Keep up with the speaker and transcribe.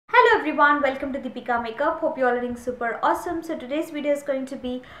everyone, welcome to Deepikamakeup. Hope you all are doing super awesome. So today's video is going to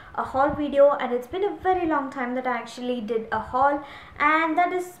be a haul video, and it's been a very long time that I actually did a haul, and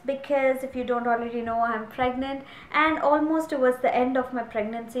that is because if you don't already know, I'm pregnant and almost towards the end of my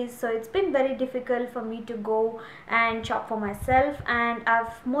pregnancy. So it's been very difficult for me to go and shop for myself, and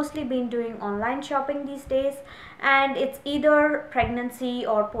I've mostly been doing online shopping these days, and it's either pregnancy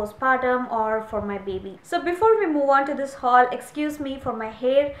or postpartum or for my baby. So before we move on to this haul, excuse me for my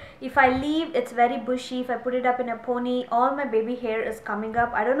hair. If I leave, it's very bushy. If I put it up in a pony, all my baby hair is coming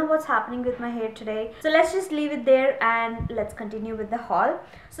up. I don't know what's happening with my hair today, so let's just leave it there and let's continue with the haul.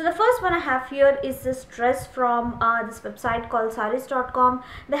 So the first one I have here is this dress from this website called sarees.com.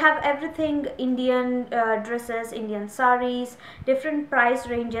 They have everything Indian dresses, Indian sarees, different price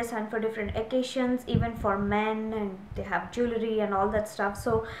ranges and for different occasions, even for men, and they have jewelry and all that stuff.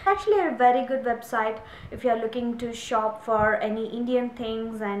 So actually a very good website if you are looking to shop for any Indian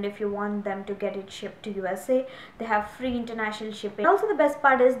things, and if you want them to get it shipped to USA, they have free international shipping. Also the best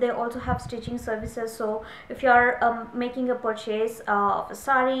part is they also have stitching services. So if you are making a purchase of a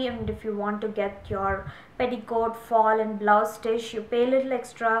saree, and if you want to get your petticoat, fall and blouse stitch, you pay a little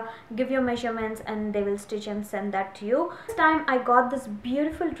extra, give your measurements, and they will stitch and send that to you. This time I got this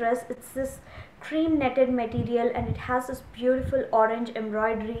beautiful dress. It's this cream netted material, and it has this beautiful orange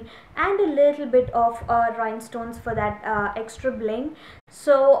embroidery and a little bit of rhinestones for that extra bling.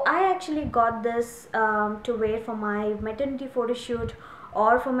 So I actually got this to wear for my maternity photo shoot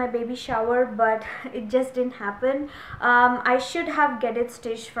or for my baby shower, but it just didn't happen. I should have get it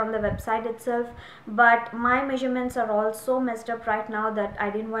stitched from the website itself, but my measurements are all so messed up right now that I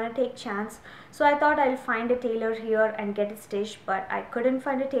didn't want to take chance. So I thought I'll find a tailor here and get it stitched, but I couldn't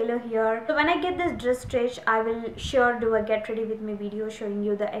find a tailor here. So when I get this dress stitched, I will sure do a get ready with me video showing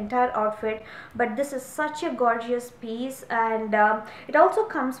you the entire outfit. But this is such a gorgeous piece, and it also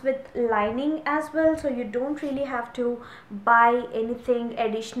comes with lining as well, so you don't really have to buy anything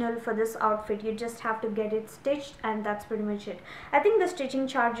additional for this outfit. You just have to get it stitched, and that's pretty much it. I think the stitching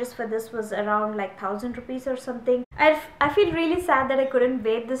charges for this was around like 1,000 rupees or something. I feel really sad that I couldn't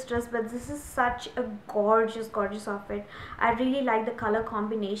wear this dress, but this is such a gorgeous outfit. I really like the color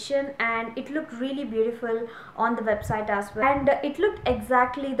combination, and it looked really beautiful on the website as well, and it looked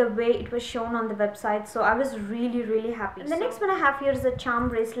exactly the way it was shown on the website, so I was really happy. And the next one I have here is a charm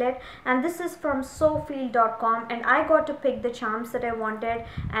bracelet, and this is from Soufeel.com, and I got to pick the charms that I wanted,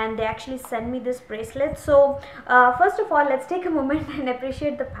 and they actually sent me this bracelet. So first of all, let's take a moment and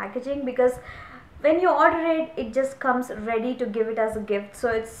appreciate the packaging, because when you order it, it just comes ready to give it as a gift. So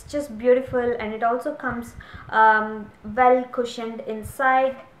it's just beautiful, and it also comes well cushioned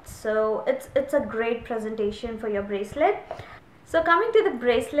inside, so it's a great presentation for your bracelet. So coming to the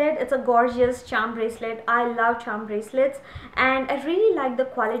bracelet, it's a gorgeous charm bracelet. I love charm bracelets, and I really like the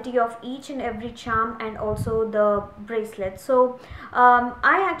quality of each and every charm and also the bracelet. So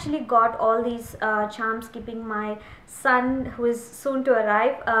I actually got all these charms keeping my son, who is soon to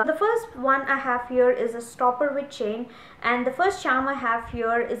arrive. The first one I have here is a stopper with chain, and the first charm I have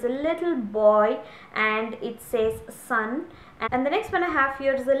here is a little boy, and it says sun. And the next one I have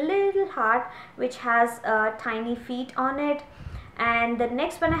here is a little heart which has tiny feet on it. And the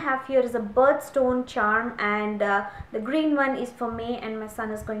next one I have here is a birthstone charm, and the green one is for May, and my son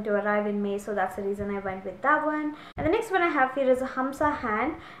is going to arrive in May, so that's the reason I went with that one. And the next one I have here is a Hamsa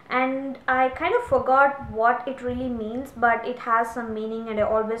hand, and I kind of forgot what it really means, but it has some meaning, and I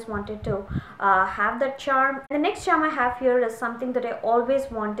always wanted to have that charm. And the next charm I have here is something that I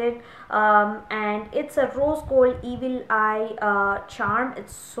always wanted, and it's a rose gold evil eye charm.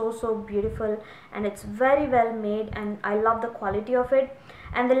 It's so beautiful, and it's very well made, and I love the quality of it.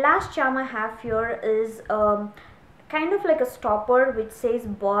 And the last charm I have here is kind of like a stopper which says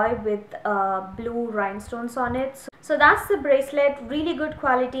boy with blue rhinestones on it. So that's the bracelet. Really good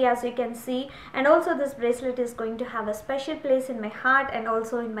quality, as you can see, and also this bracelet is going to have a special place in my heart and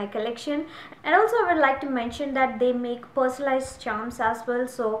also in my collection. And also I would like to mention that they make personalized charms as well.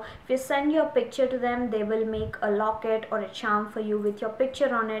 So if you send your picture to them, they will make a locket or a charm for you with your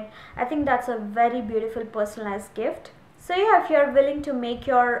picture on it. I think that's a very beautiful personalized gift. So yeah, if you are willing to make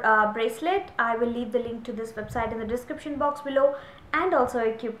your bracelet, I will leave the link to this website in the description box below, and also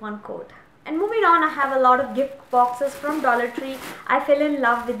a coupon code. And moving on, I have a lot of gift boxes from Dollar Tree. I fell in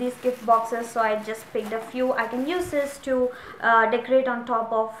love with these gift boxes, so I just picked a few. I can use this to decorate on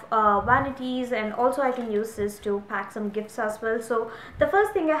top of vanities, and also I can use this to pack some gifts as well. So the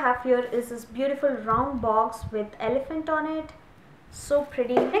first thing I have here is this beautiful round box with elephant on it. So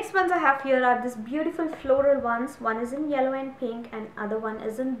pretty. Next ones I have here are these beautiful floral ones. One is in yellow and pink, and other one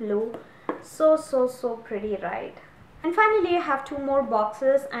is in blue. So pretty, right? And finally, I have two more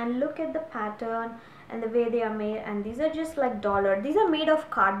boxes, and look at the pattern and the way they are made. And these are just like dollar. These are made of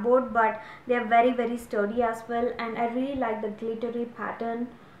cardboard, but they are very sturdy as well. And I really like the glittery pattern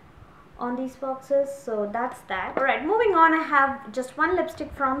on these boxes. So that's that. Alright, moving on, I have just one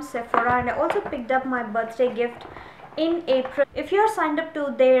lipstick from Sephora, and I also picked up my birthday gift in April. If you're signed up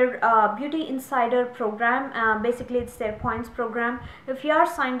to their Beauty Insider program, basically it's their points program. If you are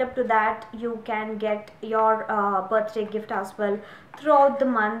signed up to that, you can get your birthday gift as well throughout the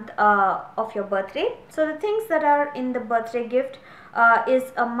month of your birthday. So the things that are in the birthday gift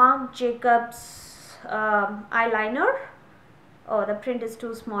is a Marc Jacobs eyeliner. Oh, the print is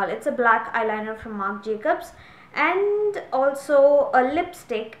too small. It's a black eyeliner from Marc Jacobs, and also a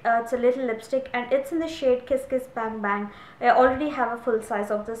lipstick. It's a little lipstick, and it's in the shade Kiss Kiss Bang Bang. I already have a full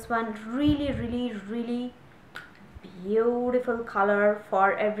size of this one. Really beautiful color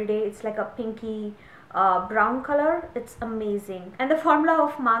for everyday. It's like a pinky brown color. It's amazing, and the formula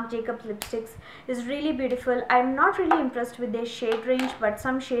of Marc Jacobs lipsticks is really beautiful. I'm not really impressed with their shade range, but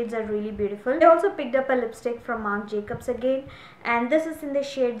some shades are really beautiful. I also picked up a lipstick from Marc Jacobs again, and this is in the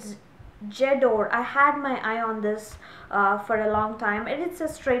shades Jedor. I had my eye on this for a long time, and it's a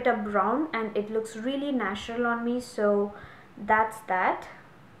straight up brown, and it looks really natural on me, so that's that.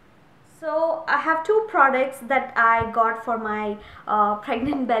 So I have two products that I got for my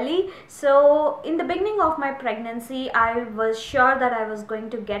pregnant belly. So in the beginning of my pregnancy, I was sure that I was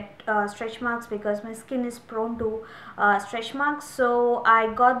going to get stretch marks because my skin is prone to stretch marks. So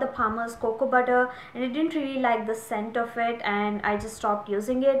I got the Palmer's cocoa butter, and I didn't really like the scent of it, and I just stopped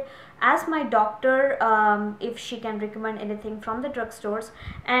using it. Asked my doctor if she can recommend anything from the drugstores,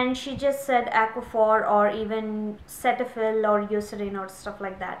 and she just said Aquaphor or even Cetaphil or Eucerin or stuff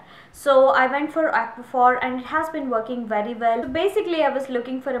like that. So I went for Aquaphor, and it has been working very well. So basically I was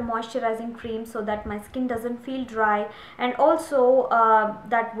looking for a moisturizing cream so that my skin doesn't feel dry, and also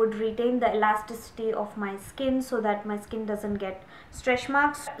that would retain the elasticity of my skin so that my skin doesn't get stretch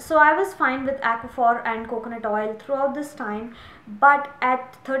marks. So I was fine with Aquaphor and coconut oil throughout this time, but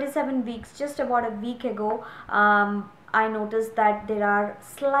at 37 weeks, just about a week ago, I noticed that there are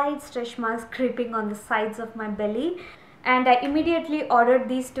slight stretch marks creeping on the sides of my belly, and I immediately ordered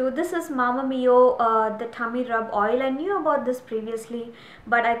these two. This is Mama Mio, the tummy rub oil. I knew about this previously,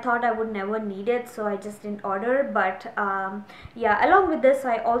 but I thought I would never need it, so I just didn't order. But yeah, along with this,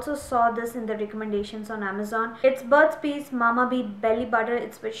 I also saw this in the recommendations on Amazon. It's Burt's Bees Mama Bee Belly Butter.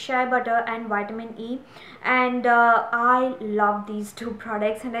 It's with shea butter and vitamin E, and I love these two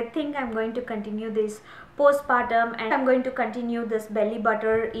products, and I think I'm going to continue this postpartum, and I'm going to continue this belly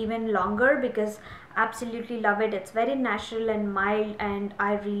butter even longer because absolutely love it. It's very natural and mild, and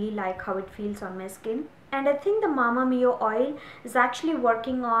I really like how it feels on my skin. And I think the Mama Mio oil is actually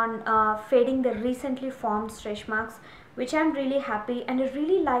working on fading the recently formed stretch marks, which I'm really happy, and I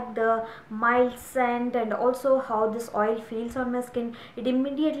really like the mild scent and also how this oil feels on my skin. It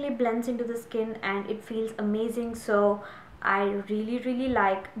immediately blends into the skin and it feels amazing. So I really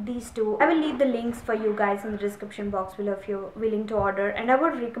like these two. I will leave the links for you guys in the description box below if you're willing to order, and I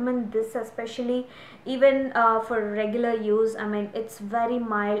would recommend this especially even for regular use. I mean, it's very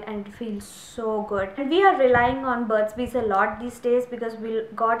mild and it feels so good. And we are relying on Burt's Bees a lot these days because we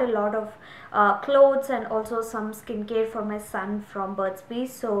got a lot of clothes and also some skincare for my son from Burt's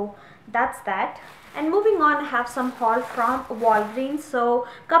Bees. So that's that. And moving on, I have some haul from Walgreens. So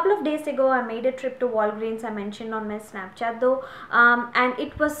a couple of days ago I made a trip to Walgreens. I mentioned on my Snapchat though, and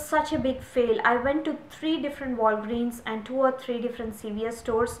it was such a big fail. I went to 3 different Walgreens and 2 or 3 different CVS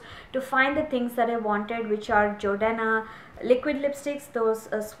stores to find the things that I wanted, which are Jordana liquid lipsticks, those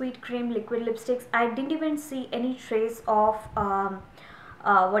sweet cream liquid lipsticks. I didn't even see any trace of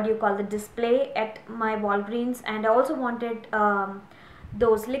what do you call the display at my Walgreens, and I also wanted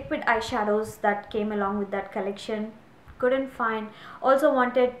those liquid eyeshadows that came along with that collection. Couldn't find. Also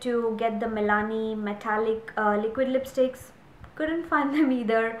wanted to get the Milani metallic liquid lipsticks. Couldn't find them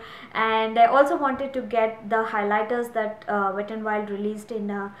either. And I also wanted to get the highlighters that Wet n Wild released in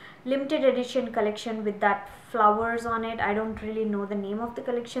a limited edition collection with that flowers on it. I don't really know the name of the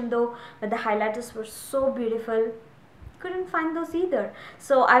collection though, but the highlighters were so beautiful. Couldn't find those either.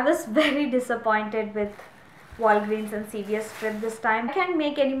 So I was very disappointed with Walgreens and CVS trip this time. I can't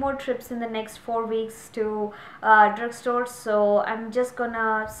make any more trips in the next 4 weeks to drugstores, so I'm just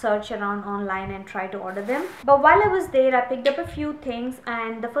gonna search around online and try to order them. But while I was there, I picked up a few things,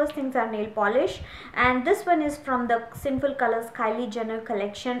 and the first things are nail polish, and this one is from the Sinful Colors Kylie Jenner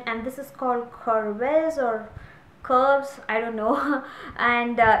collection, and this is called Kurves or Kurves, I don't know.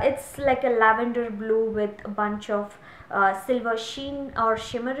 And it's like a lavender blue with a bunch of silver sheen or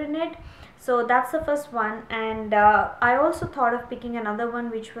shimmer in it. So that's the first one, and I also thought of picking another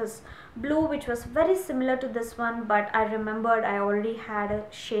one which was blue, which was very similar to this one, but I remembered I already had a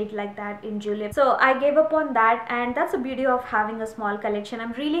shade like that in Julep, so I gave up on that. And that's the beauty of having a small collection.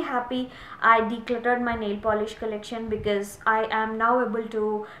 I'm really happy I decluttered my nail polish collection, because I am now able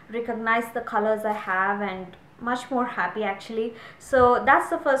to recognize the colors I have, and much more happy actually. So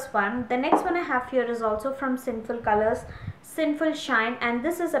that's the first one. The next one I have here is also from Sinful Colors, Sinful Shine, and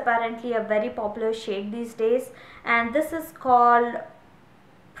this is apparently a very popular shade these days, and this is called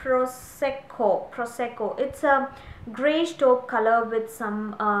Prosecco. It's a grayish taupe color with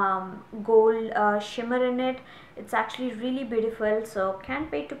some gold shimmer in it. It's actually really beautiful, so can't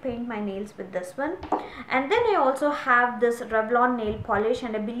wait to paint my nails with this one. And then I also have this Revlon nail polish,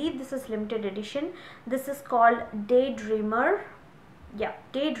 and I believe this is limited edition. This is called Daydreamer. Yeah,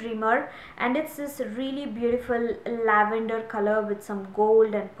 Daydreamer, and it's this really beautiful lavender color with some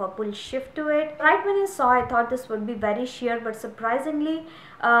gold and purple shift to it. Right when I saw, I thought this would be very sheer, but surprisingly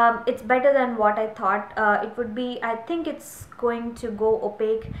it's better than what I thought it would be. I think it's going to go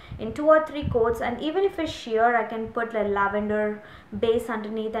opaque in 2 or 3 coats, and even if it's sheer, I can put a lavender base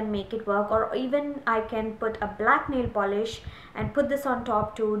underneath and make it work, or even I can put a black nail polish and put this on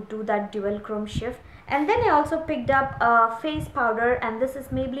top to do that dual chrome shift. And then I also picked up a face powder, and this is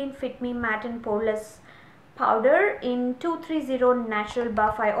Maybelline Fit Me Matte+Poreless powder in 230 Natural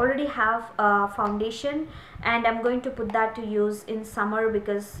Buff. I already have a foundation, and I'm going to put that to use in summer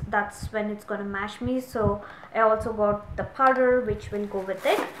because that's when it's going to match me. So I also got the powder which will go with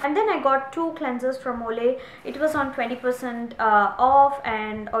it. And then I got 2 cleansers from Olay. It was on 20% off,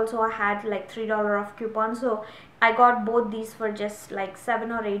 and also I had like $3 off coupon, so I got both these for just like $7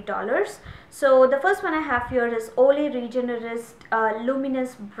 or $8. So the first one I have here is Olay Regenerist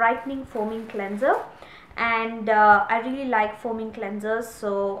Luminous Brightening Foaming Cleanser, and I really like foaming cleansers,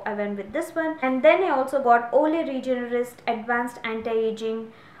 so I went with this one. And then I also got Olay Regenerist Advanced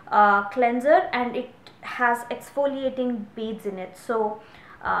Anti-Aging Cleanser, and it has exfoliating beads in it, so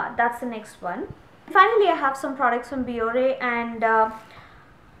that's the next one. Finally, I have some products from Biore, and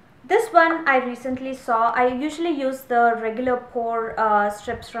this one I recently saw. I usually use the regular pore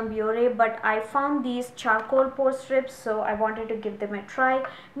strips from Biore, but I found these charcoal pore strips, so I wanted to give them a try.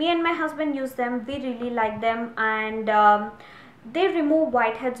 Me and my husband use them. We really like them, and they remove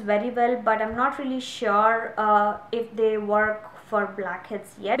whiteheads very well, but I'm not really sure if they work for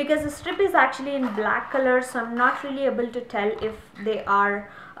blackheads yet, because the strip is actually in black color, so I'm not really able to tell if they are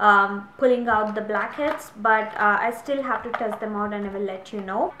pulling out the blackheads, but I still have to test them out, and I will let you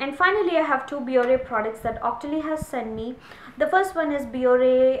know. And finally, I have 2 Biore products that Octoly has sent me. The first one is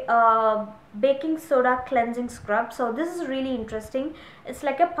Biore baking soda cleansing scrub. So this is really interesting. It's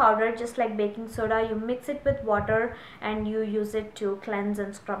like a powder, just like baking soda. You mix it with water and you use it to cleanse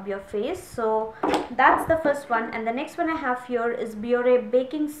and scrub your face. So that's the first one. And the next one I have here is Biore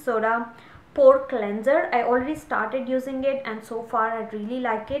baking soda pore cleanser. I already started using it, and so far I really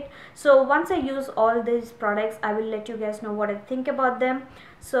like it. So once I use all these products, I will let you guys know what I think about them.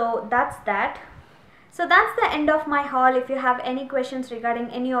 So that's that. So that's the end of my haul. If you have any questions regarding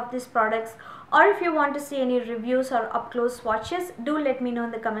any of these products, or if you want to see any reviews or up close swatches, do let me know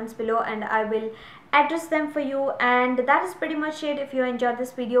in the comments below, and I will address them for you. And that is pretty much it. If you enjoyed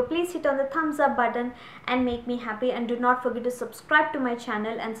this video, please hit on the thumbs up button and make me happy, and do not forget to subscribe to my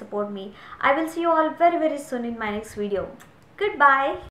channel and support me. I will see you all very soon in my next video. Goodbye.